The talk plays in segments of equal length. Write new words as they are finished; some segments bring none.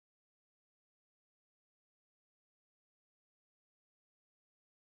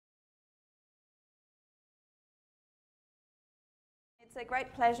It's a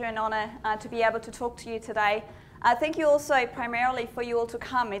great pleasure and honour to be able to talk to you today. Thank you also primarily for you all to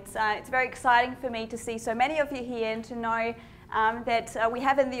come. It's very exciting for me to see so many of you here and to know that we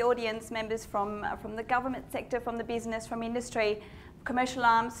have in the audience members from the government sector, from the business, from industry, commercial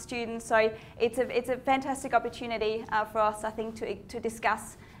arms, students. So it's a fantastic opportunity for us, I think, to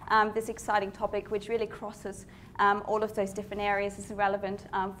discuss this exciting topic, which really crosses all of those different areas, is relevant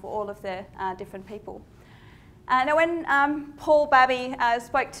for all of the different people. Now, when Paul Babby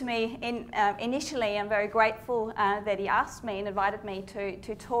spoke to me initially, I'm very grateful that he asked me and invited me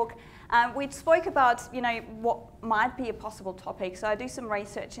to talk. We spoke about, what might be a possible topic. So I do some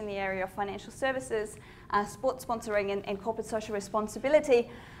research in the area of financial services, sports sponsoring and corporate social responsibility.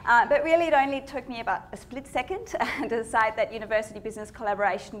 But really it only took me about a split second to decide that university business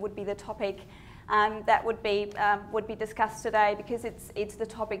collaboration would be the topic that would be discussed today, because it's the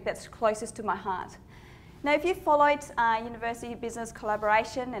topic that's closest to my heart. Now, if you've followed university business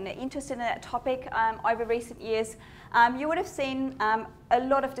collaboration and are interested in that topic over recent years, you would have seen a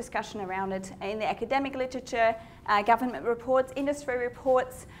lot of discussion around it in the academic literature, government reports, industry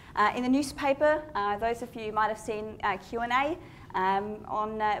reports, in the newspaper. Those of you might have seen Q&A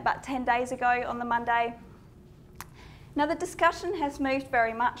on about 10 days ago on the Monday. Now, the discussion has moved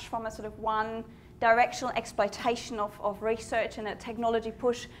very much from a sort of one directional exploitation of research and a technology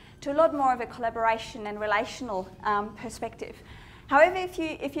push to a lot more of a collaboration and relational perspective. However,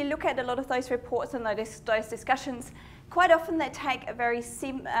 if you look at a lot of those reports and those discussions, quite often they take a very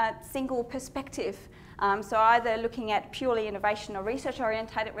single perspective. So either looking at purely innovation or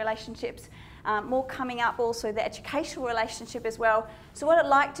research-orientated relationships, more coming up also the educational relationship as well. So what I'd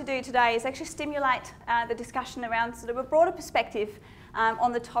like to do today is actually stimulate the discussion around sort of a broader perspective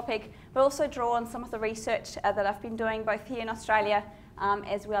on the topic, but also draw on some of the research that I've been doing both here in Australia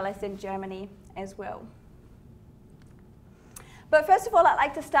as well as in Germany as well. But first of all, I'd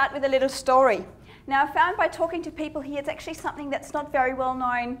like to start with a little story. Now, I found by talking to people here, it's actually something that's not very well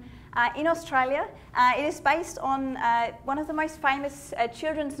known in Australia. It is based on one of the most famous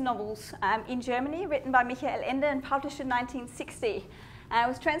children's novels in Germany, written by Michael Ende and published in 1960. It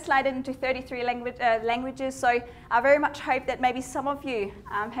was translated into 33 languages, so I very much hope that maybe some of you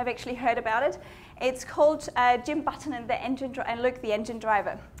have actually heard about it. It's called Jim Button and Luke the Engine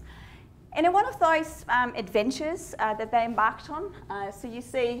Driver. And in one of those adventures that they embarked on, so you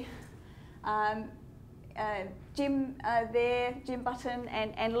see Jim there, Jim Button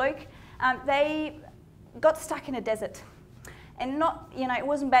and Luke, they got stuck in a desert. And it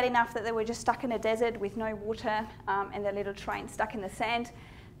wasn't bad enough that they were just stuck in a desert with no water and their little train stuck in the sand.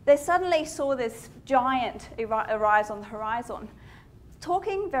 They suddenly saw this giant arise on the horizon,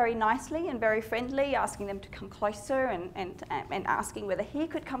 talking very nicely and very friendly, asking them to come closer and asking whether he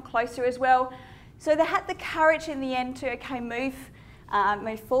could come closer as well. So they had the courage in the end to,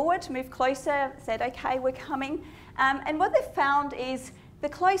 move forward, move closer, said, okay, we're coming. And what they found is the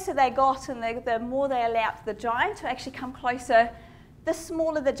closer they got and the more they allowed the giant to actually come closer, the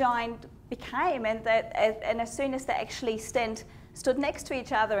smaller the giant became. And as soon as they actually stood next to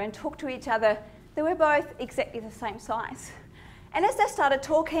each other and talked to each other, they were both exactly the same size. And as they started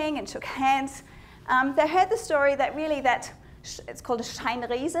talking and shook hands, they heard the story that really it's called a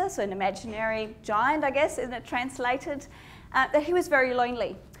Scheinriese, so an imaginary giant, I guess, isn't it translated, that he was very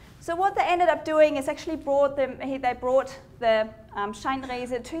lonely. So what they ended up doing is actually they brought the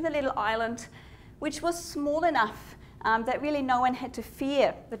Scheinriese to the little island, which was small enough that really no one had to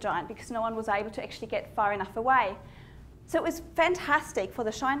fear the giant because no one was able to actually get far enough away. So it was fantastic for the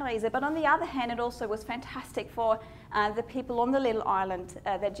Scheinriese, but on the other hand, it also was fantastic for the people on the little island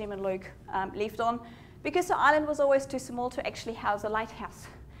that Jim and Luke lived on, because the island was always too small to actually house a lighthouse.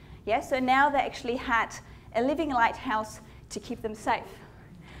 Yeah, so now they actually had a living lighthouse to keep them safe.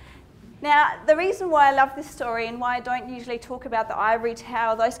 Now, the reason why I love this story and why I don't usually talk about the ivory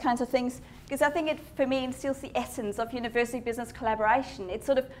tower, those kinds of things, because I think it, for me, instills the essence of university business collaboration. It's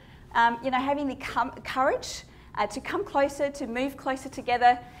sort of, having the courage to come closer, to move closer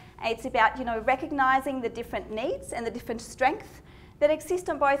together. It's about, recognising the different needs and the different strengths that exist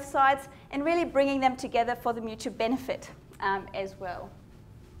on both sides and really bringing them together for the mutual benefit as well.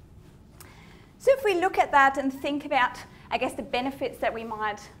 So if we look at that and think about, I guess, the benefits that we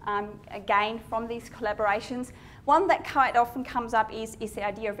might gain from these collaborations, one that quite often comes up is the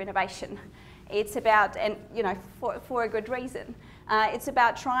idea of innovation. It's about, and for a good reason, it's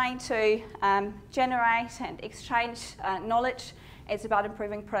about trying to generate and exchange knowledge. It's about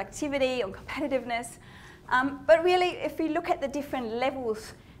improving productivity and competitiveness. But really, if we look at the different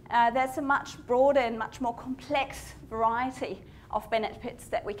levels, there's a much broader and much more complex variety of benefits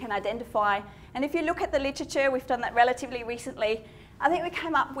that we can identify. And if you look at the literature, we've done that relatively recently, I think we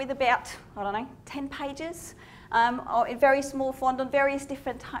came up with about, 10 pages or in very small font on various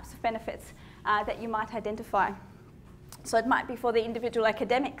different types of benefits that you might identify. So it might be for the individual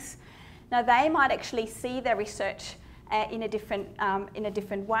academics. Now they might actually see their research in a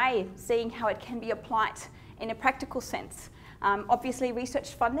different way, seeing how it can be applied in a practical sense. Obviously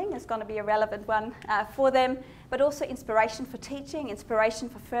research funding is going to be a relevant one for them, but also inspiration for teaching, inspiration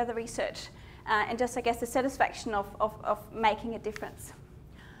for further research, and just, I guess, the satisfaction of making a difference.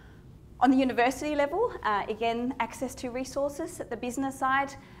 On the university level, again, access to resources at the business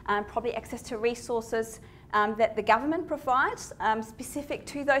side, probably access to resources that the government provides, specific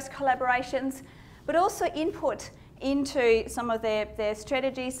to those collaborations, but also input into some of their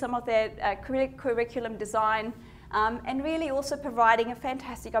strategies, some of their curriculum design, and really also providing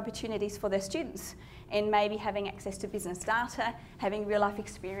fantastic opportunities for their students in maybe having access to business data, having real life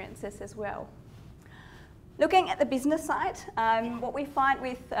experiences as well. Looking at the business side, what we find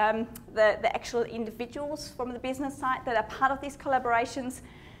with the actual individuals from the business side that are part of these collaborations,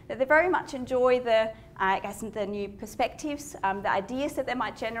 that they very much enjoy the new perspectives, the ideas that they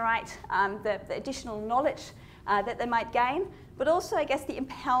might generate, the additional knowledge that they might gain, but also, I guess, the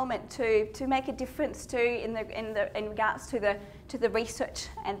empowerment to make a difference in regards to the research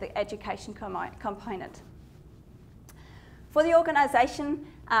and the education component. For the organisation,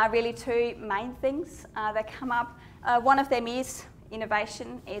 really two main things that come up. One of them is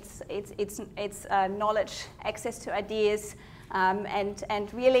innovation. It's knowledge, access to ideas,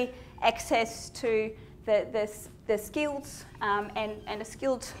 and really access to the skills and the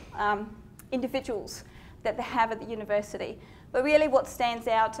skilled individuals that they have at the university. But really what stands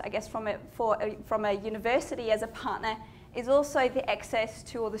out, I guess, from a university as a partner is also the access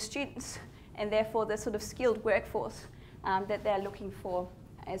to all the students and therefore the sort of skilled workforce that they're looking for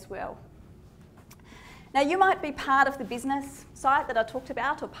as well. Now you might be part of the business side that I talked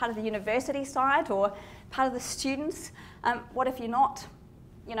about, or part of the university side, or part of the students. What if you're not?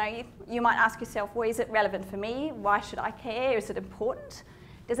 You know, you might ask yourself, well, is it relevant for me? Why should I care? Is it important?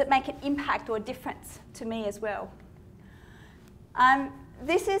 Does it make an impact or a difference to me as well?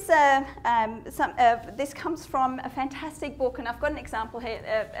 This comes from a fantastic book, and I've got an example here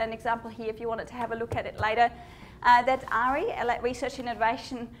if you wanted to have a look at it later, that ARI, Adelaide Research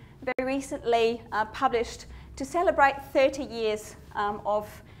Innovation, very recently published to celebrate 30 years of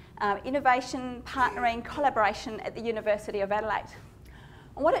innovation, partnering, collaboration at the University of Adelaide.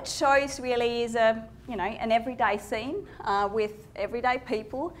 And what it shows really is an everyday scene with everyday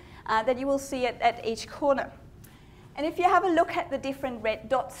people that you will see at each corner. And if you have a look at the different red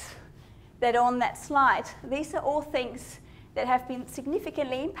dots that are on that slide, these are all things that have been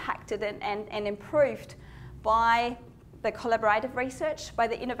significantly impacted and improved by the collaborative research, by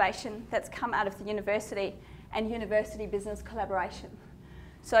the innovation that's come out of the university and university business collaboration.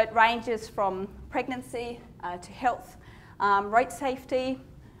 So it ranges from pregnancy to health, road safety,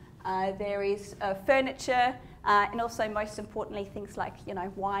 there is furniture, and also most importantly things like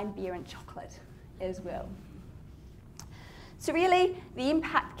wine, beer and chocolate as well. So really the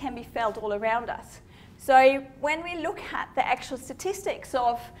impact can be felt all around us. So when we look at the actual statistics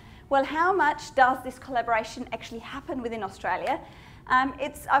of, well, how much does this collaboration actually happen within Australia,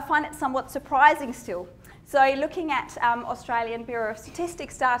 I find it somewhat surprising still. So looking at Australian Bureau of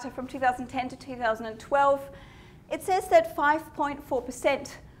Statistics data from 2010 to 2012, it says that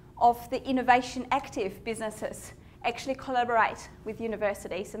 5.4% of the innovation active businesses actually collaborate with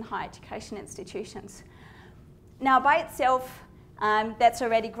universities and higher education institutions. Now by itself, that's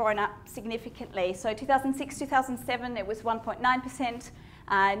already grown up significantly. So 2006-2007 it was 1.9%,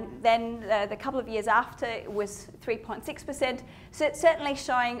 and then the couple of years after it was 3.6%. So it's certainly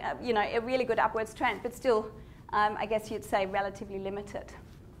showing a really good upwards trend, but still I guess you'd say relatively limited.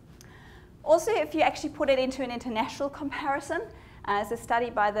 Also, if you actually put it into an international comparison, as a study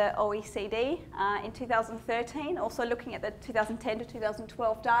by the OECD in 2013, also looking at the 2010 to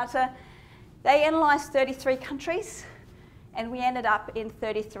 2012 data, they analysed 33 countries, and we ended up in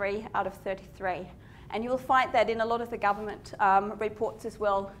 33 out of 33. And you'll find that in a lot of the government reports as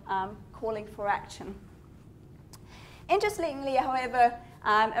well, calling for action. Interestingly, however,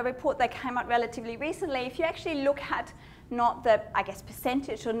 a report that came out relatively recently, if you actually look at not the,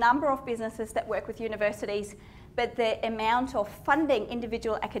 percentage or number of businesses that work with universities, but the amount of funding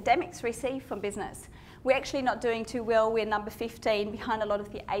individual academics receive from business, we're actually not doing too well. We're number 15 behind a lot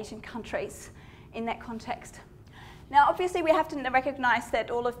of the Asian countries in that context. Now, obviously, we have to recognise that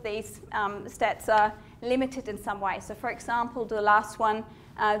all of these stats are limited in some way. So, for example, the last one,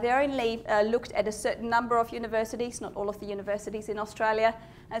 they only looked at a certain number of universities, not all of the universities in Australia.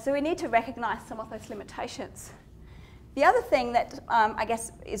 So we need to recognise some of those limitations. The other thing that I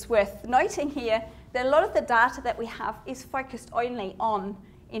guess is worth noting here, that a lot of the data that we have is focused only on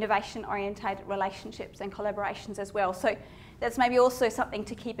innovation-orientated relationships and collaborations as well. So that's maybe also something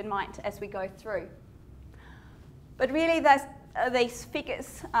to keep in mind as we go through. But really these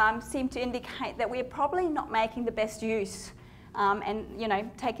figures seem to indicate that we're probably not making the best use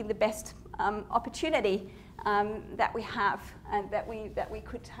and taking the best opportunity that we have and that we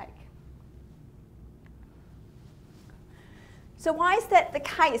could take. So why is that the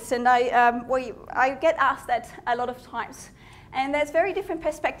case? And I get asked that a lot of times. And there's very different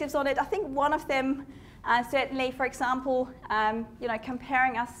perspectives on it. I think one of them, certainly, for example,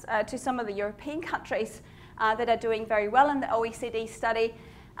 comparing us to some of the European countries that are doing very well in the OECD study,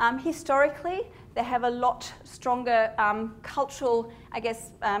 historically, they have a lot stronger cultural, I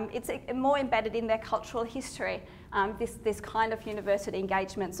guess, it's more embedded in their cultural history, this kind of university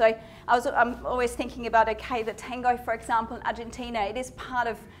engagement. So I'm always thinking about, okay, the tango, for example, in Argentina, it is part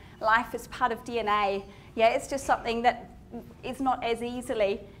of life, it's part of DNA. Yeah, it's just something that is not as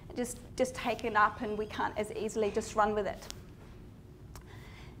easily just taken up, and we can't as easily just run with it.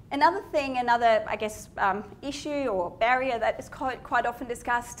 Another I guess, issue or barrier that is quite often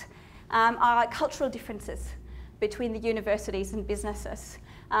discussed are cultural differences between the universities and businesses.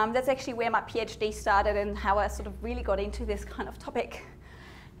 That's actually where my PhD started and how I sort of really got into this kind of topic.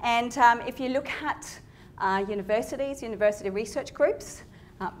 And if you look at universities, university research groups,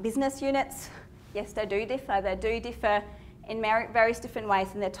 business units, yes, they do differ. They do differ in various different ways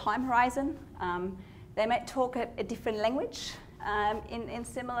in their time horizon. They might talk a different language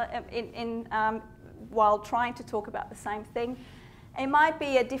while trying to talk about the same thing. It might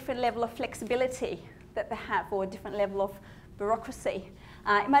be a different level of flexibility that they have, or a different level of bureaucracy.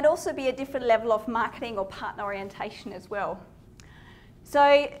 It might also be a different level of marketing or partner orientation as well.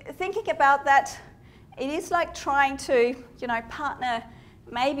 So thinking about that, it is like trying to, partner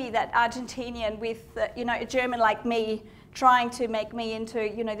maybe that Argentinian with, a German like me, trying to make me into,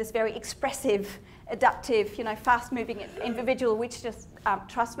 this very expressive, adaptive, fast-moving individual, which just,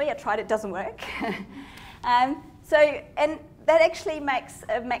 trust me, I tried, it doesn't work. And that actually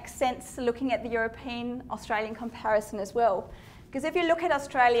makes sense looking at the European-Australian comparison as well. Because if you look at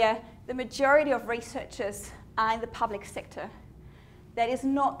Australia, the majority of researchers are in the public sector. That is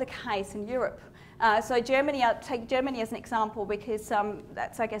not the case in Europe. So Germany, I'll take Germany as an example because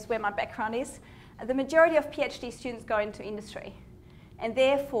that's, I guess, where my background is. The majority of PhD students go into industry. And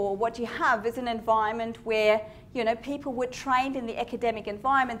therefore, what you have is an environment where, people were trained in the academic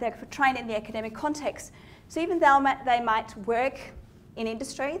environment, they were trained in the academic context. So even though they might work in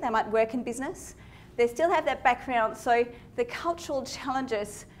industry, they might work in business, they still have that background. So the cultural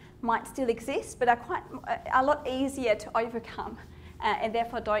challenges might still exist, but are a lot easier to overcome, and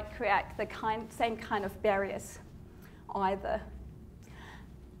therefore don't create the same kind of barriers either.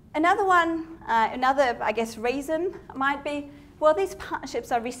 Another I guess, reason might be, well, these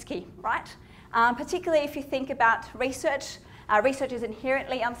partnerships are risky, right? Particularly if you think about research. Research is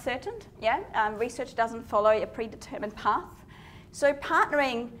inherently uncertain, yeah? Research doesn't follow a predetermined path. So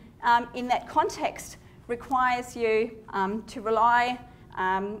partnering in that context requires you to rely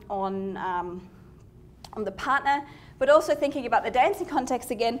on the partner, but also thinking about the dancing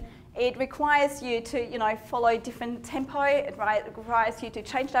context again, it requires you to, follow different tempo. It requires you to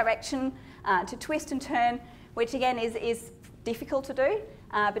change direction, to twist and turn, which again is difficult to do,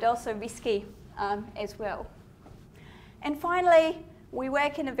 but also risky as well. And finally, we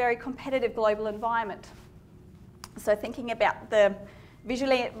work in a very competitive global environment. So thinking about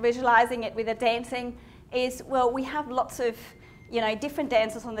visualizing it with the dancing is, well, we have lots of, different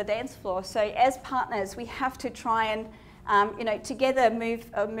dancers on the dance floor. So as partners, we have to try and, together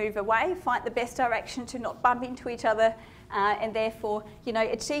move away, find the best direction to not bump into each other, and therefore,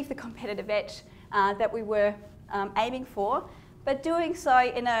 achieve the competitive edge that we were aiming for, but doing so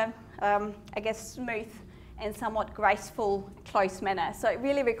in a, I guess, smooth and somewhat graceful, close manner. So it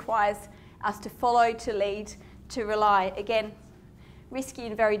really requires us to follow, to lead, to rely. Again, risky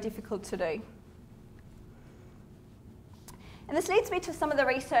and very difficult to do. And this leads me to some of the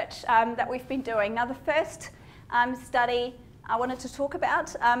research that we've been doing. Now, the first study I wanted to talk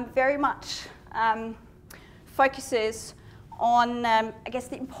about very much focuses on, I guess,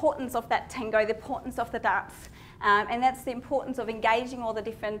 the importance of that tango, the importance of the dance, and that's the importance of engaging all the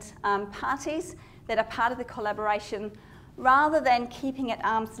different parties that are part of the collaboration, rather than keeping at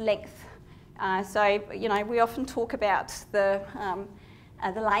arm's length. So, we often talk about the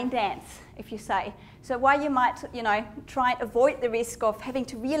lane dance, if you say. So while you might, try and avoid the risk of having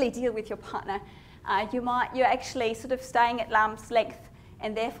to really deal with your partner, you're actually sort of staying at arm's length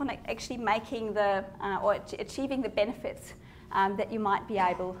and therefore actually making the, or achieving the benefits that you might be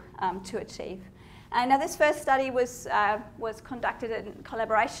able to achieve. Now this first study was conducted in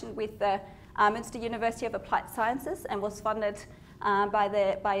collaboration with the Munster University of Applied Sciences and was funded by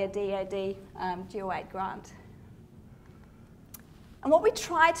a DoD GeoAid grant. And what we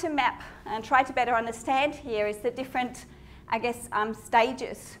try to map and try to better understand here is the different, I guess,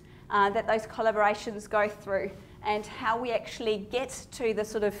 stages that those collaborations go through and how we actually get to the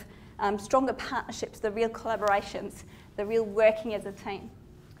sort of stronger partnerships, the real collaborations, the real working as a team.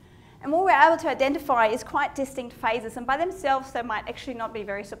 And what we're able to identify is quite distinct phases, and by themselves they might actually not be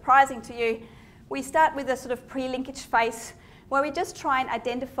very surprising to you. We start with a sort of pre-linkage phase where we just try and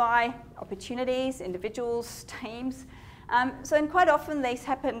identify opportunities, individuals, teams. And quite often these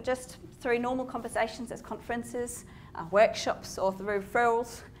happen just through normal conversations as conferences, workshops, or through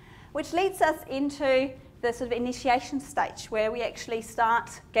referrals, which leads us into the sort of initiation stage where we actually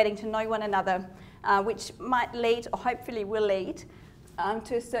start getting to know one another, which might lead, or hopefully will lead,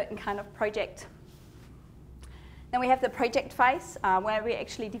 to a certain kind of project. Then we have the project phase where we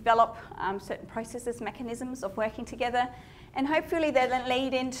actually develop certain processes, mechanisms of working together, and hopefully they then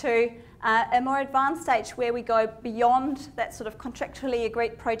lead into a more advanced stage where we go beyond that sort of contractually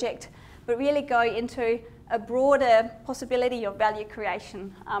agreed project, but really go into a broader possibility of value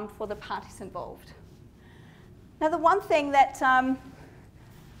creation for the parties involved. Now the one thing that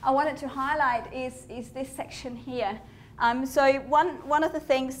I wanted to highlight is this section here. So one of the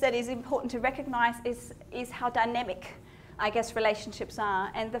things that is important to recognise is how dynamic, I guess, relationships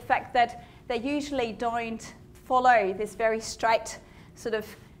are, and the fact that they usually don't follow this very straight sort of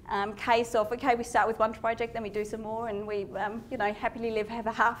case of, okay, we start with one project, then we do some more, and we happily live ever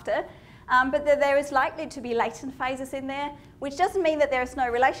after. But there is likely to be latent phases in there, which doesn't mean that there is no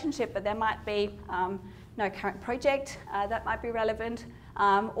relationship, but there might be no current project that might be relevant,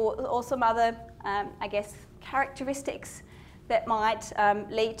 or some other, I guess, characteristics that might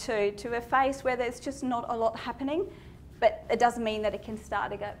lead to a phase where there's just not a lot happening, but it doesn't mean that it can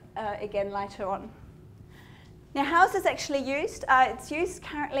start again later on. Now, how is this actually used? It's used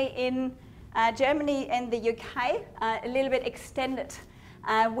currently in Germany and the UK, a little bit extended,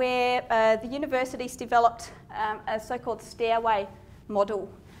 where the universities developed a so-called stairway model,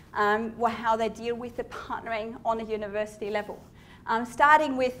 how they deal with the partnering on a university level.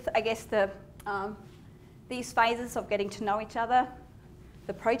 Starting with, I guess, these phases of getting to know each other,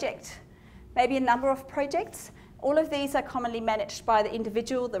 the project, maybe a number of projects. All of these are commonly managed by the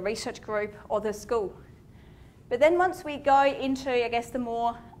individual, the research group, or the school. But then once we go into, I guess, the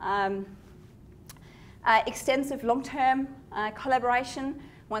more extensive long-term collaboration,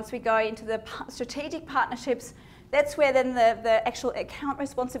 once we go into the strategic partnerships, that's where then the actual account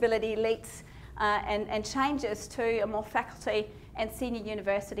responsibility leaks and changes to a more faculty and senior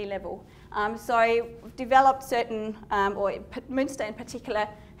university level. So we've developed certain, or Munster in particular,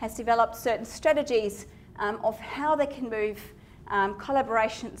 has developed certain strategies of how they can move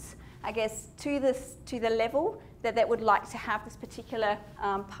collaborations, I guess, to the level that would like to have this particular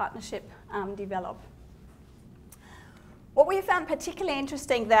partnership develop. What we found particularly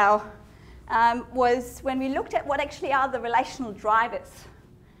interesting, though, was when we looked at what actually are the relational drivers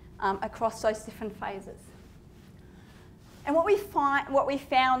across those different phases. And what we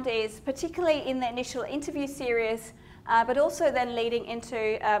found is, particularly in the initial interview series, but also then leading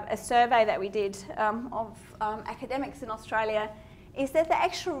into a survey that we did of academics in Australia, is that the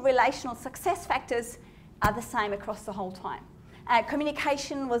actual relational success factors are the same across the whole time.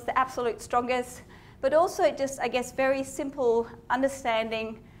 Communication was the absolute strongest, but also just, I guess, very simple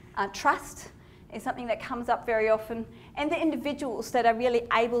understanding. Trust is something that comes up very often, and the individuals that are really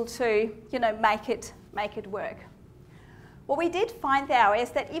able to, make it work. What we did find, though, is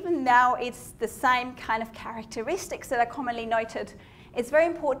that even though it's the same kind of characteristics that are commonly noted, it's very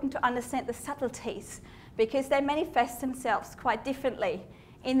important to understand the subtleties, because they manifest themselves quite differently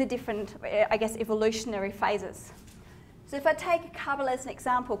in the different, I guess, evolutionary phases. So if I take a couple as an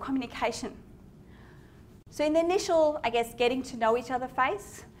example, communication. So in the initial, I guess, getting to know each other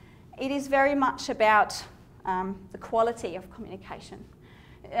phase, it is very much about the quality of communication.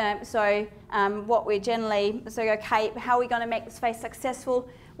 What we're generally, okay, how are we going to make this phase successful?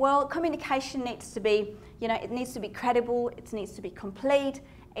 Well, communication needs to be, it needs to be credible, it needs to be complete,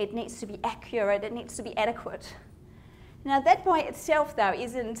 it needs to be accurate, it needs to be adequate. Now that by itself, though,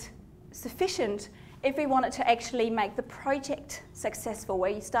 isn't sufficient if we wanted to actually make the project successful,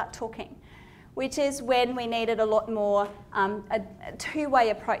 where you start talking, which is when we needed a lot more a two-way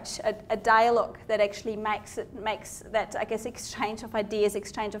approach, a dialogue that actually makes that, I guess, exchange of ideas,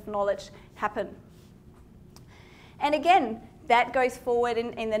 exchange of knowledge happen. And again, that goes forward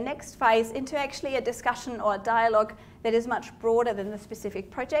in the next phase into actually a discussion or a dialogue that is much broader than the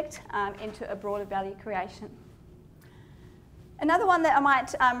specific project, into a broader value creation. Another one that I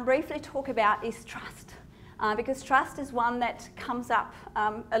might briefly talk about is trust, because trust is one that comes up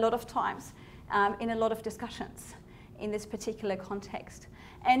a lot of times in a lot of discussions in this particular context.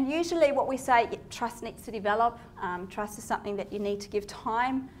 And usually what we say, trust needs to develop, trust is something that you need to give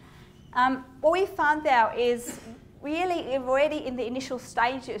time. What we found though is really already in the initial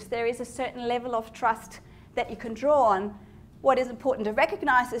stages there is a certain level of trust that you can draw on. What is important to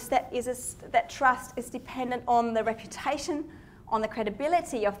recognise is that trust is dependent on the reputation, on the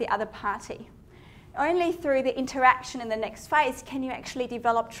credibility of the other party. Only through the interaction in the next phase can you actually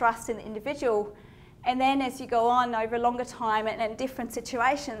develop trust in the individual. And then as you go on over a longer time and in different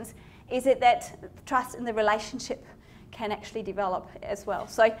situations, is it that trust in the relationship can actually develop as well.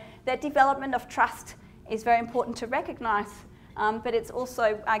 So that development of trust is very important to recognise, but it's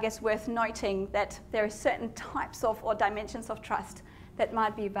also, I guess, worth noting that there are certain types of or dimensions of trust that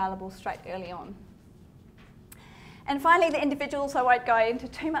might be available straight early on. And finally, the individuals, I won't go into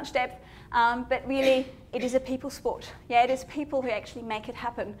too much depth, but really it is a people sport. Yeah, it is people who actually make it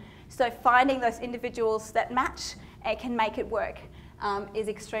happen. So finding those individuals that match and can make it work is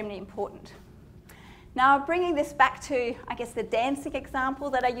extremely important. Now, bringing this back to, I guess, the dancing example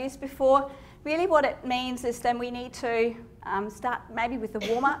that I used before, really what it means is then we need to start maybe with the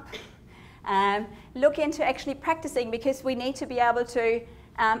warm-up, look into actually practicing, because we need to be able to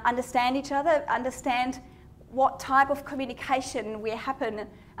understand each other, understand what type of communication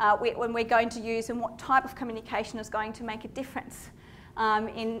when we're going to use, and what type of communication is going to make a difference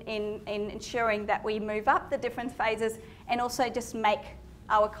in ensuring that we move up the different phases and also just make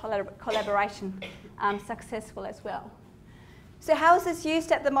our collaboration successful as well. So how is this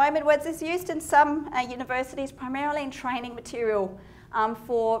used at the moment? Well, it's used in some universities, primarily in training material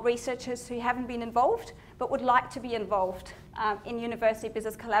for researchers who haven't been involved but would like to be involved in university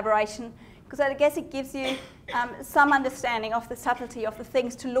business collaboration, because I guess it gives you some understanding of the subtlety of the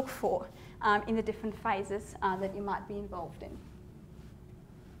things to look for in the different phases that you might be involved in.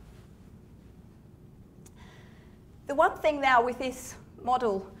 The one thing now with this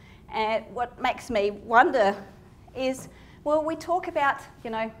model, what makes me wonder is, well, we talk about,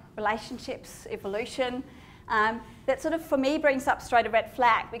 relationships, evolution, that sort of, for me, brings up straight a red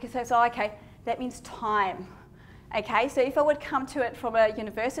flag, because it's, oh, okay, that means time. Okay, so if I would come to it from a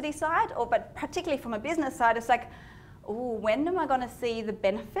university side, but particularly from a business side, it's like, oh, when am I going to see the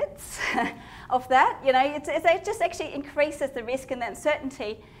benefits of that? It just actually increases the risk and the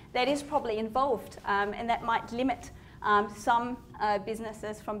uncertainty that is probably involved, and that might limit some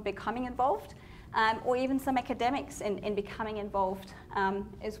businesses from becoming involved, or even some academics in becoming involved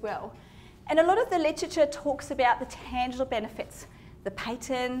as well. And a lot of the literature talks about the tangible benefits, the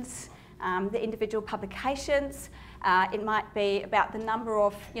patents, the individual publications. It might be about the number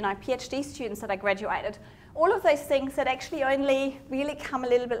of PhD students that are graduated. All of those things that actually only really come a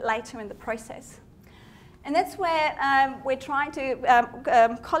little bit later in the process. And that's where we're trying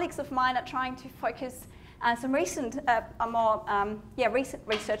to, colleagues of mine are trying to focus some recent, recent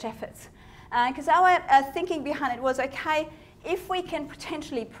research efforts. Because our thinking behind it was, okay, if we can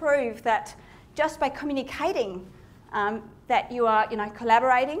potentially prove that just by communicating that you are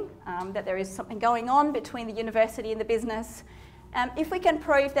collaborating, that there is something going on between the university and the business, if we can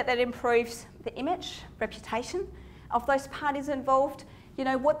prove that that improves the image, reputation of those parties involved,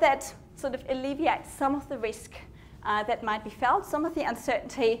 what that sort of alleviates some of the risk that might be felt, some of the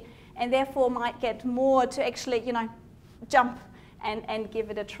uncertainty, and therefore might get more to actually, jump and give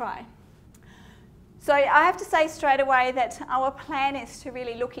it a try. So I have to say straight away that our plan is to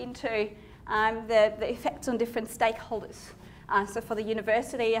really look into the effects on different stakeholders. So for the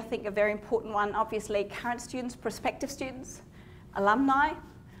university, I think a very important one, obviously, current students, prospective students, alumni,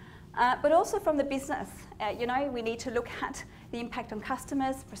 but also from the business. We need to look at the impact on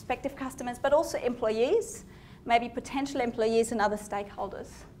customers, prospective customers, but also employees, maybe potential employees and other stakeholders.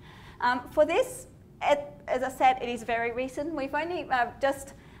 For this, as I said, it is very recent. We've only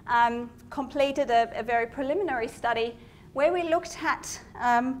just completed a very preliminary study where we looked at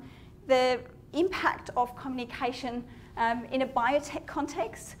the impact of communication in a biotech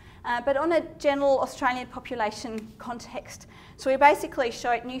context, but on a general Australian population context. So we basically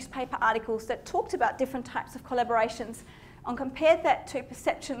showed newspaper articles that talked about different types of collaborations and compared that to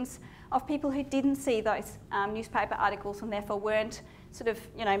perceptions of people who didn't see those newspaper articles and therefore weren't sort of,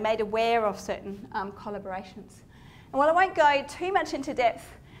 made aware of certain collaborations. And while I won't go too much into depth,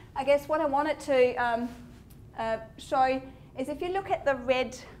 I guess what I wanted to show is if you look at the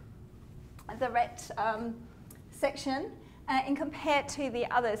red section, in compared to the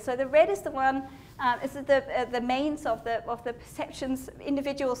others. So the red is the one, is the means of the perceptions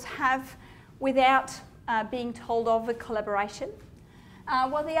individuals have without being told of a collaboration.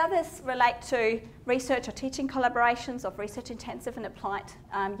 While the others relate to research or teaching collaborations of research-intensive and applied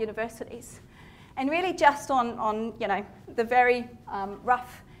universities. And really just on you know, the very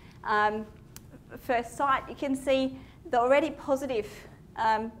rough first sight, you can see the already positive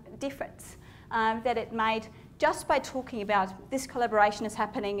difference that it made just by talking about this collaboration is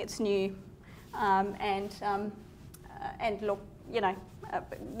happening, it's new, and look, you know,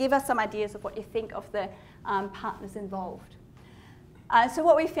 give us some ideas of what you think of the partners involved. So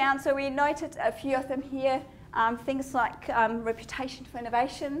what we found, so we noted a few of them here, things like reputation for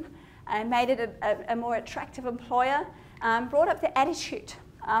innovation, made it a more attractive employer, brought up the attitude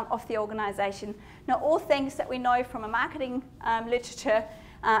of the organisation. Now, all things that we know from a marketing literature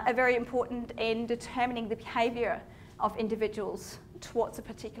are very important in determining the behaviour of individuals towards a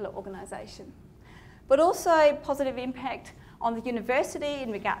particular organisation. But also positive impact on the university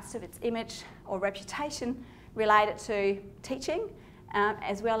in regards to its image or reputation related to teaching,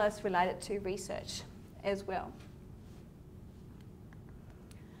 as well as related to research as well.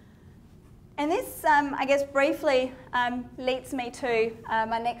 And this, I guess, briefly leads me to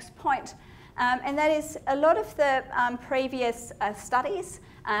my next point, and that is a lot of the previous studies,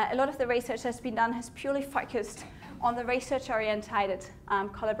 a lot of the research that's been done has purely focused on the research-orientated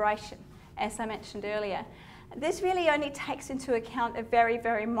collaboration, as I mentioned earlier. This really only takes into account a very,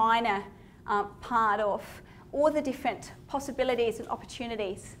 very minor part of all the different possibilities and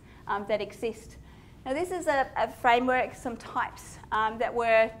opportunities that exist. Now, this is a framework, some types that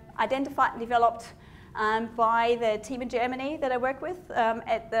were identified and developed by the team in Germany that I work with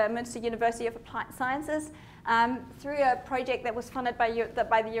at the Münster University of Applied Sciences through a project that was funded by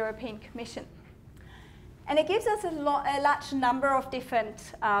the European Commission. And it gives us a large number of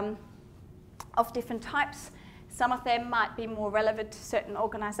different types. Some of them might be more relevant to certain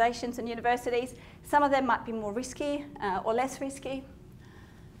organisations and universities. Some of them might be more risky or less risky.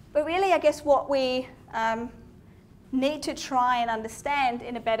 But really, I guess what we need to try and understand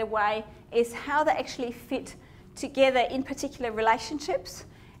in a better way is how they actually fit together in particular relationships,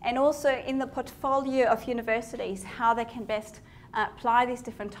 and also in the portfolio of universities, how they can best apply these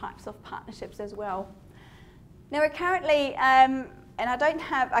different types of partnerships as well. Now, we're currently, and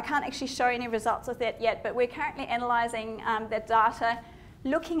I can't actually show any results of that yet, but we're currently analysing the data,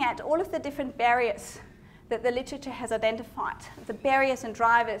 looking at all of the different barriers that the literature has identified, the barriers and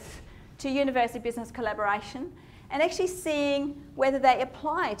drivers to university business collaboration, and actually seeing whether they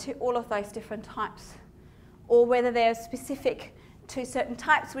apply to all of those different types, or whether they're specific to certain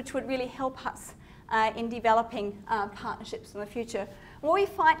types, which would really help us in developing partnerships in the future. What we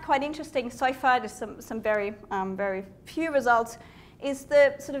find quite interesting so far, just some very few results, is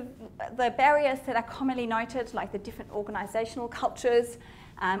the sort of the barriers that are commonly noted, like the different organisational cultures,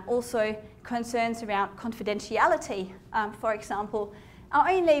 also concerns around confidentiality, for example, are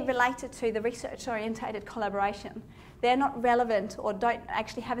only related to the research-orientated collaboration. They're not relevant or don't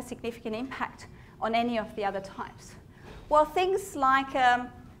actually have a significant impact on any of the other types. While things like a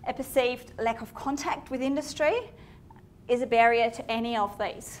perceived lack of contact with industry is a barrier to any of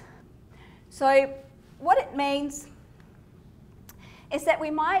these. So what it means is that we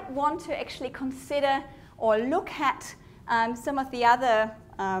might want to actually consider or look at some of the other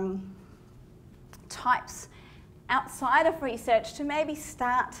types outside of research to maybe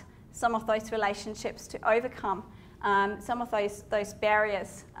start some of those relationships to overcome some of those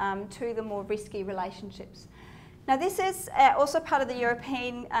barriers to the more risky relationships. Now, this is also part of the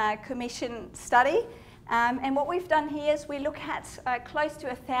European Commission study, and what we've done here is we look at close to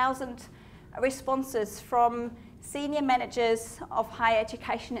 1,000 responses from senior managers of higher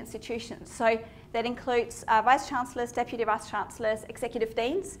education institutions. So that includes vice-chancellors, deputy vice-chancellors, executive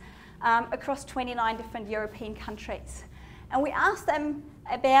deans across 29 different European countries. And we asked them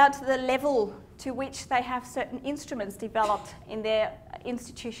about the level to which they have certain instruments developed in their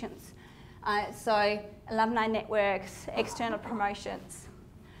institutions. So alumni networks, external promotions.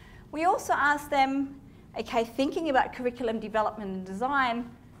 We also asked them, okay, thinking about curriculum development and design,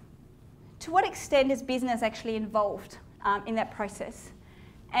 to what extent is business actually involved in that process?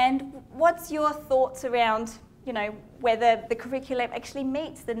 And what's your thoughts around, you know, whether the curriculum actually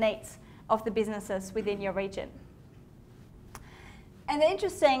meets the needs of the businesses within your region? And the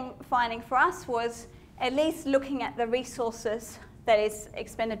interesting finding for us was, at least looking at the resources that is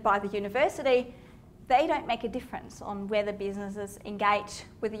expended by the university, they don't make a difference on whether businesses engage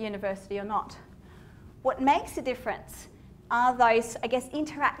with the university or not. What makes a difference are those, I guess,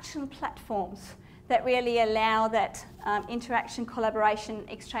 interaction platforms that really allow that interaction, collaboration,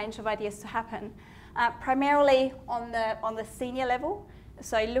 exchange of ideas to happen. Primarily on the senior level,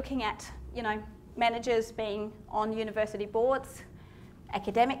 so looking at managers being on university boards,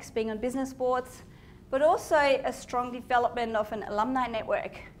 academics being on business boards, but also a strong development of an alumni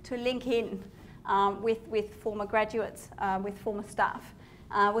network to link in with former graduates, with former staff,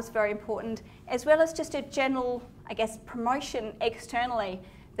 was very important, as well as just a general, I guess, promotion externally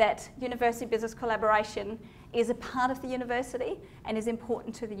that university business collaboration is a part of the university and is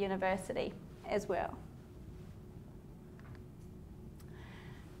important to the university as well.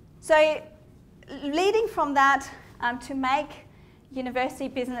 So leading from that, to make university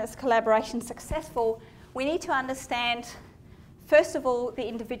business collaboration successful, we need to understand, first of all, the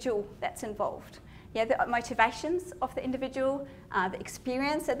individual that's involved. The motivations of the individual, the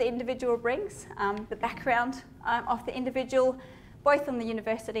experience that the individual brings, the background of the individual, both on the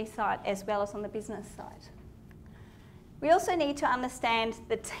university side as well as on the business side. We also need to understand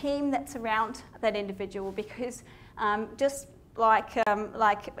the team that's around that individual, because just like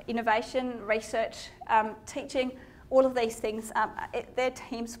innovation, research, teaching, all of these things, they're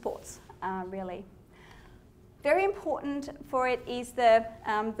team sports, really. Very important for it is the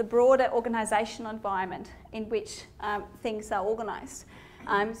broader organisational environment in which things are organised.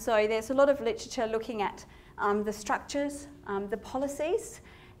 So there's a lot of literature looking at the structures, the policies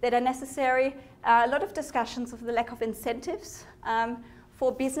that are necessary, a lot of discussions of the lack of incentives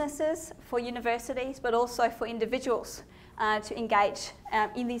for businesses, for universities, but also for individuals to engage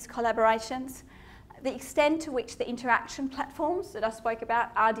in these collaborations. The extent to which the interaction platforms that I spoke about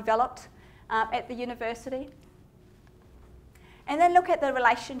are developed at the university. And then look at the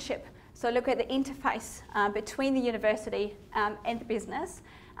relationship. So look at the interface between the university and the business,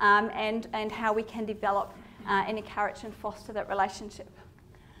 and how we can develop and encourage and foster that relationship.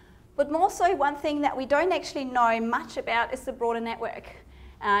 But more so, one thing that we don't actually know much about is the broader network.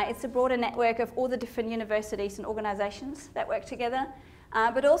 It's a broader network of all the different universities and organisations that work together,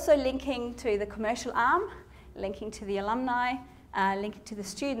 but also linking to the commercial arm, linking to the alumni, linking to the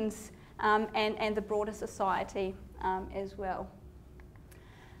students, and the broader society as well.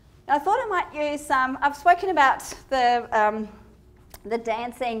 Now, I thought I might use, I've spoken about the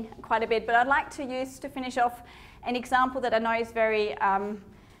dancing quite a bit, but I'd like to use, to finish off, an example that I know is very,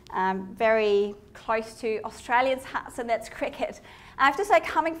 very close to Australians' hearts, and that's cricket. I have to say,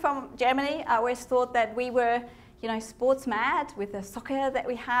 coming from Germany, I always thought that we were, sports mad with the soccer that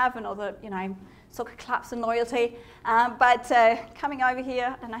we have and all the, soccer clubs and loyalty. But coming over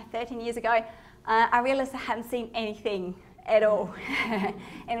here, I don't know, 13 years ago, I realised I hadn't seen anything at all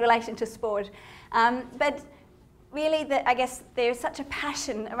in relation to sport. But really, I guess there's such a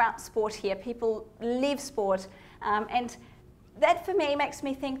passion around sport here. People live sport. And that, for me, makes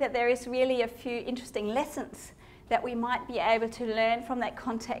me think that there is really a few interesting lessons that we might be able to learn from that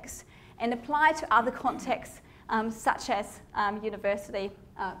context and apply to other contexts, such as university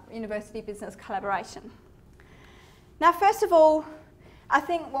business collaboration. Now, first of all, I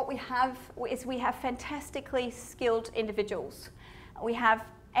think what we have is we have fantastically skilled individuals. We have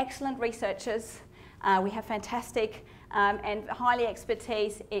excellent researchers. We have fantastic and highly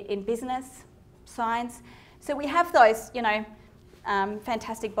expertise in business, science. So we have those,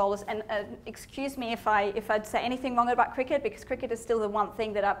 fantastic bowlers. And excuse me if I'd say anything wrong about cricket, because cricket is still the one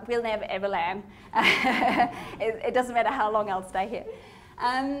thing that I will never ever learn. It doesn't matter how long I'll stay here.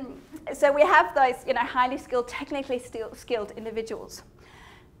 So we have those, highly skilled, technically skilled individuals.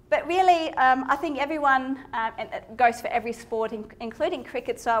 But really, I think everyone, and it goes for every sport, including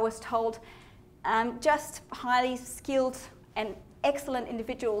cricket, so I was told, just highly skilled and excellent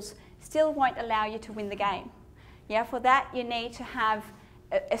individuals still won't allow you to win the game. Yeah, for that you need to have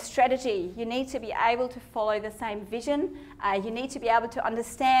a strategy. You need to be able to follow the same vision. You need to be able to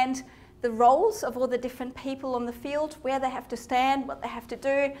understand the roles of all the different people on the field, where they have to stand, what they have to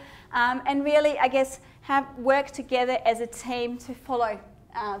do, and really, I guess, work together as a team to follow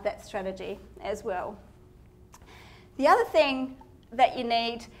that strategy as well. The other thing that you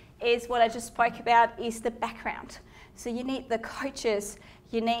need is what I just spoke about, is the background. So you need the coaches,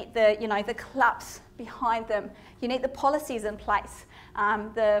 you need the, the clubs behind them, you need the policies in place, all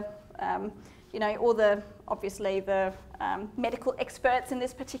the, obviously, the medical experts in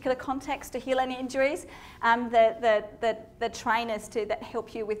this particular context to heal any injuries, the trainers that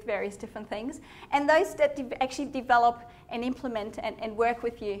help you with various different things, and those that actually develop and implement and work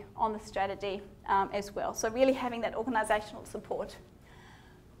with you on the strategy as well. So really having that organisational support.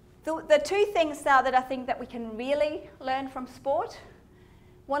 The two things now that I think that we can really learn from sport,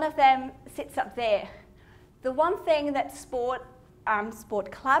 one of them sits up there. The one thing that sport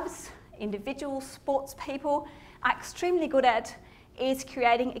clubs, individuals, sports people are extremely good at is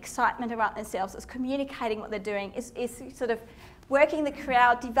creating excitement around themselves, is communicating what they're doing, is sort of working the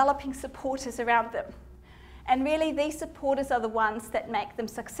crowd, developing supporters around them. And really these supporters are the ones that make them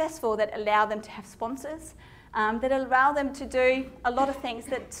successful, that allow them to have sponsors, that allow them to do a lot of things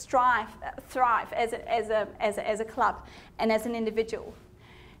that thrive as a club and as an individual.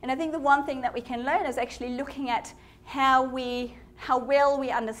 And I think the one thing that we can learn is actually looking at how well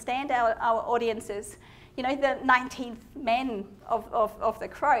we understand our audiences. You know, the 19th men of the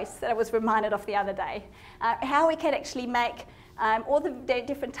Crows that I was reminded of the other day. How we can actually make all the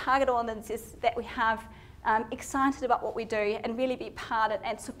different target audiences that we have excited about what we do and really be part of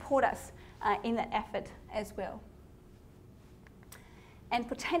and support us in that effort as well. And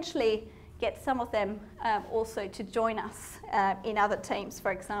potentially get some of them also to join us in other teams,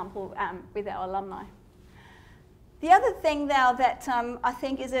 for example, with our alumni. The other thing now that I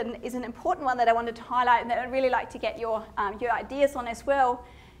think is an important one that I wanted to highlight and that I'd really like to get your ideas on as well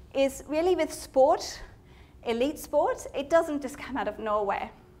is really with sport, elite sport, it doesn't just come out of nowhere.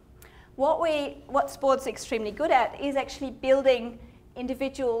 What sport's extremely good at is actually building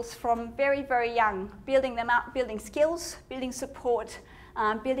individuals from very, very young, building them up, building skills, building support,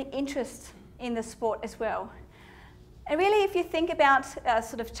 building interest in the sport as well. And really, if you think about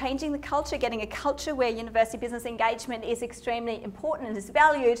sort of changing the culture, getting a culture where university business engagement is extremely important and is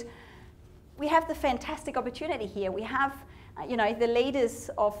valued, we have the fantastic opportunity here. We have, you know, the leaders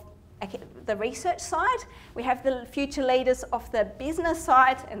of the research side, we have the future leaders of the business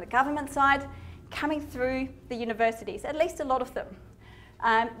side and the government side coming through the universities, at least a lot of them.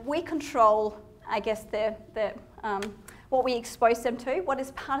 We control, I guess, what we expose them to, what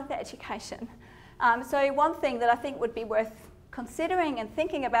is part of their education. So one thing that I think would be worth considering and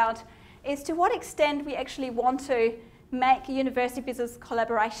thinking about is to what extent we actually want to make university business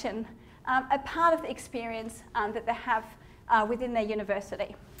collaboration a part of the experience that they have within their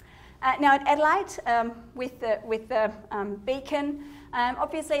university. Now at Adelaide, with the Beacon,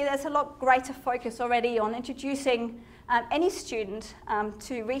 obviously there's a lot greater focus already on introducing any student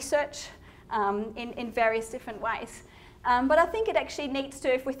to research in various different ways. But I think it actually needs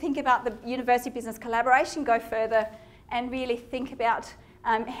to, if we think about the university business collaboration, go further and really think about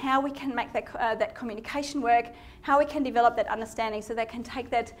how we can make that communication work, how we can develop that understanding so they can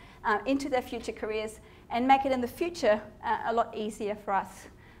take that into their future careers and make it in the future a lot easier for us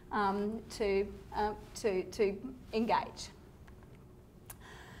to engage.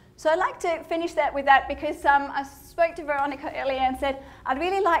 So I'd like to finish that with that because I spoke to Veronica earlier and said I'd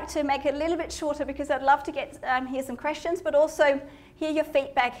really like to make it a little bit shorter because I'd love to get hear some questions, but also hear your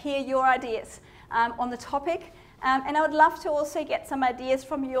feedback, hear your ideas on the topic. And I would love to also get some ideas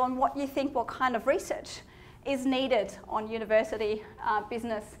from you on what you think, what kind of research is needed on university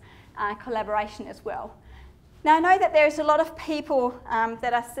business collaboration as well. Now I know that there's a lot of people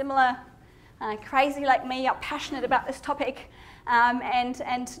that are similar, crazy like me, are passionate about this topic.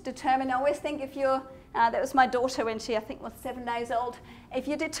 And determined. I always think if you're, that was my daughter when she I think was 7 days old, if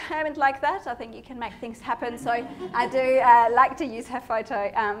you're determined like that, I think you can make things happen. So I do like to use her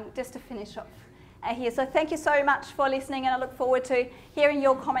photo just to finish off here. So thank you so much for listening and I look forward to hearing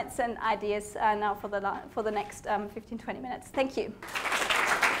your comments and ideas now for the next 15-20 minutes. Thank you.